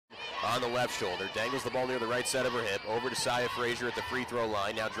on the left shoulder, dangles the ball near the right side of her hip, over to Siyeh Frazier at the free throw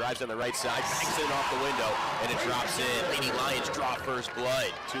line, now drives on the right side, banks it off the window, and it drops in. Lady Lions draw first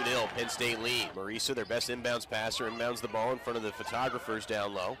blood, 2-0, Penn State lead. Marisa, their best inbounds passer, inbounds the ball in front of the photographers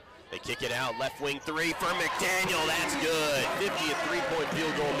down low. They kick it out, left wing three for McDaniel, that's good. 50th three-point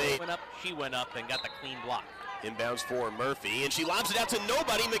field goal made. She went up and got the clean block. Inbounds for Murphy, and she lobs it out to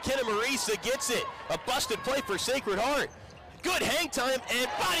nobody. McKenna Marisa gets it. A busted play for Sacred Heart. Good hang time and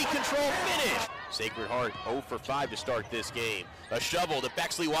body control finish. Sacred Heart 0 for 5 to start this game. A shovel to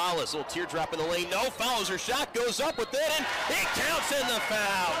Bexley Wallace. Little teardrop in the lane. No, follows her shot, goes up with it, and it counts in the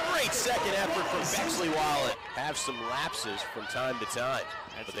foul. Great second effort from Bexley Wallace. Have some lapses from time to time,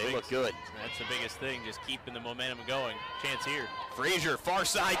 but they look good. That's the biggest thing, just keeping the momentum going. Chance here. Frazier, far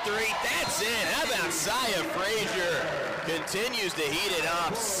side three, that's in. How about Siyeh Frazier? Continues to heat it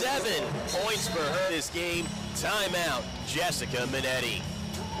up. 7 points for her this game. Timeout, Jessica Nittany.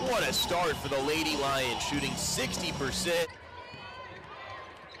 What a start for the Lady Lions, shooting 60%.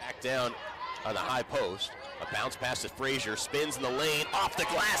 Back down on the high post. A bounce pass to Frazier, spins in the lane, off the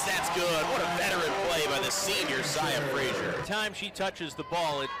glass, that's good. What a veteran play by the senior Siyeh Frazier. Every time she touches the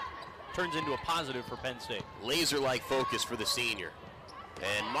ball, it turns into a positive for Penn State. Laser-like focus for the senior.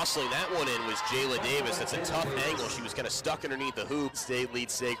 And muscling that one in was Jayla Davis. That's a tough angle. She was kind of stuck underneath the hoop. State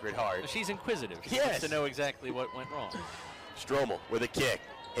leads Sacred Heart. She's inquisitive. She yes. wants to know exactly what went wrong. Strommel with a kick.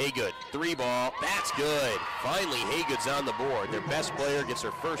 Haygood, 3-ball, that's good. Finally, Haygood's on the board. Their best player gets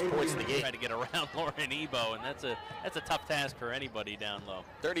her first points in the game. Try to get around Lauren Ebo, and that's a tough task for anybody down low.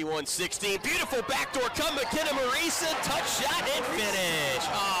 31-16, beautiful backdoor come, McKenna Marisa, touch shot and finish.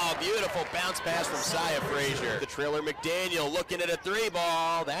 Oh, beautiful bounce pass from Siyeh Frazier. The trailer McDaniel looking at a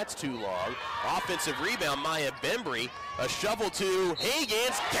 3-ball, that's too long. Offensive rebound, Maya Bembry. A shovel to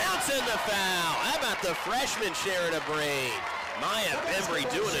Higgins, counts in the foul. How about the freshman sharing a brain? Maya Bembry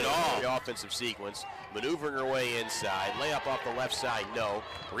doing it all. The offensive sequence, maneuvering her way inside. Layup off the left side, no.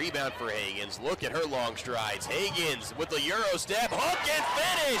 Rebound for Higgins. Look at her long strides. Higgins with the Euro step, hook and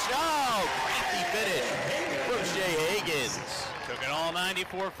finish. Oh, crafty finish from Siyeh Higgins. Took it all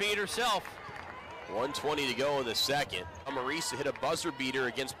 94 feet herself. 1:20 to go in the second. Marisa hit a buzzer beater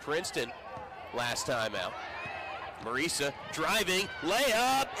against Princeton last time out. Marisa driving,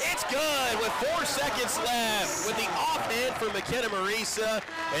 layup, it's good with 4 seconds left with the offhand for McKenna Marisa,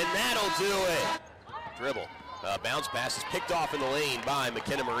 and that'll do it. Dribble, bounce pass is picked off in the lane by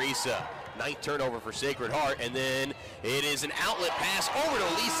McKenna Marisa. 9th turnover for Sacred Heart, and then it is an outlet pass over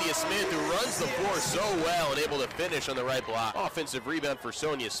to Alicia Smith, who runs the floor so well and able to finish on the right block. Offensive rebound for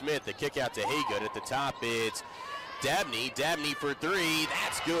Sonia Smith, the kick out to Haygood. At the top, it's Dabney for 3,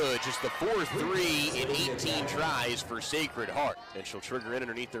 that's good. Just the 4th 3 in 18 tries for Sacred Heart. And she'll trigger in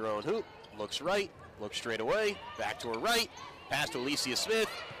underneath their own hoop. Looks right, looks straight away, back to her right. Pass to Alicia Smith,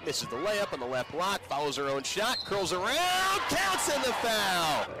 misses the layup on the left block, follows her own shot, curls around, counts in the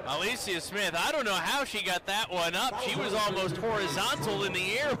foul. Alicia Smith, I don't know how she got that one up. She was almost horizontal in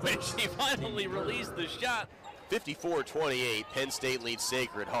the air when she finally released the shot. 54-28, Penn State leads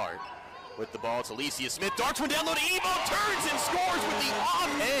Sacred Heart. With the ball, it's Alicia Smith, darts one down low to Ebo, turns and scores with the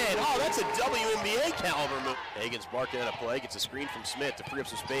offhand. Oh, that's a WNBA caliber move. Higgins barking at a play, gets a screen from Smith to free up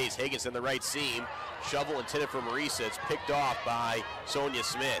some space. Higgins in the right seam, shovel intended for Marisa. It's picked off by Sonia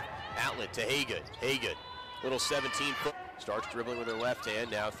Smith. Outlet to Haygood, little 17-foot. Starts dribbling with her left hand,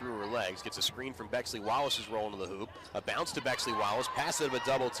 now through her legs. Gets a screen from Bexley Wallace, who's rolling to the hoop. A bounce to Bexley Wallace, pass out of a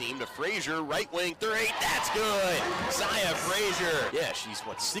double team to Frazier, right wing 3, that's good! Siyeh Frazier. Yeah, she's,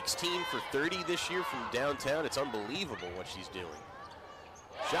 what, 16 for 30 this year from downtown? It's unbelievable what she's doing.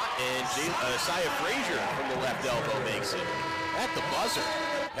 Shot, and Siyeh Frazier from the left elbow makes it. At the buzzer.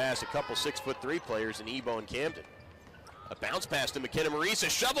 Pass a couple 6'3" players in Ebo and Camden. A bounce pass to McKenna Marisa,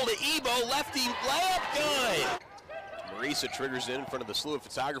 shovel to Ebo, lefty layup, good! Marisa triggers in front of the slew of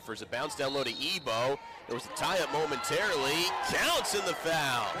photographers. A bounce down low to Ebo. There was a tie-up momentarily. Counts in the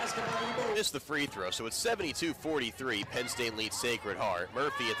foul. Missed the free throw, so it's 72-43. Penn State leads Sacred Heart.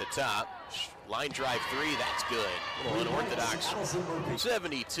 Murphy at the top. Line drive 3, that's good. A little unorthodox.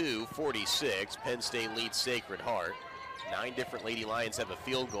 72-46. Penn State leads Sacred Heart. 9 different Lady Lions have a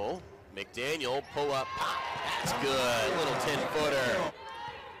field goal. McDaniel, pull up, pop. That's good. Little 10-footer.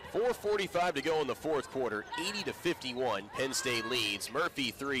 4:45 to go in the fourth quarter, 80-51, Penn State leads.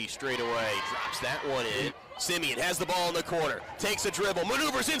 Murphy 3 straight away, drops that one in. Simeon has the ball in the corner, takes a dribble,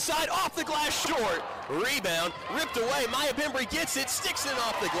 maneuvers inside, off the glass short. Rebound, ripped away, Maya Bembry gets it, sticks it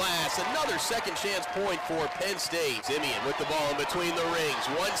off the glass. Another second chance point for Penn State. Simeon with the ball in between the rings.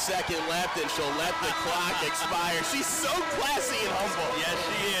 1 second left and she'll let the clock expire. She's so classy and humble. Yes,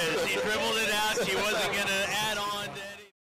 she is. She dribbled it out. She wasn't going to add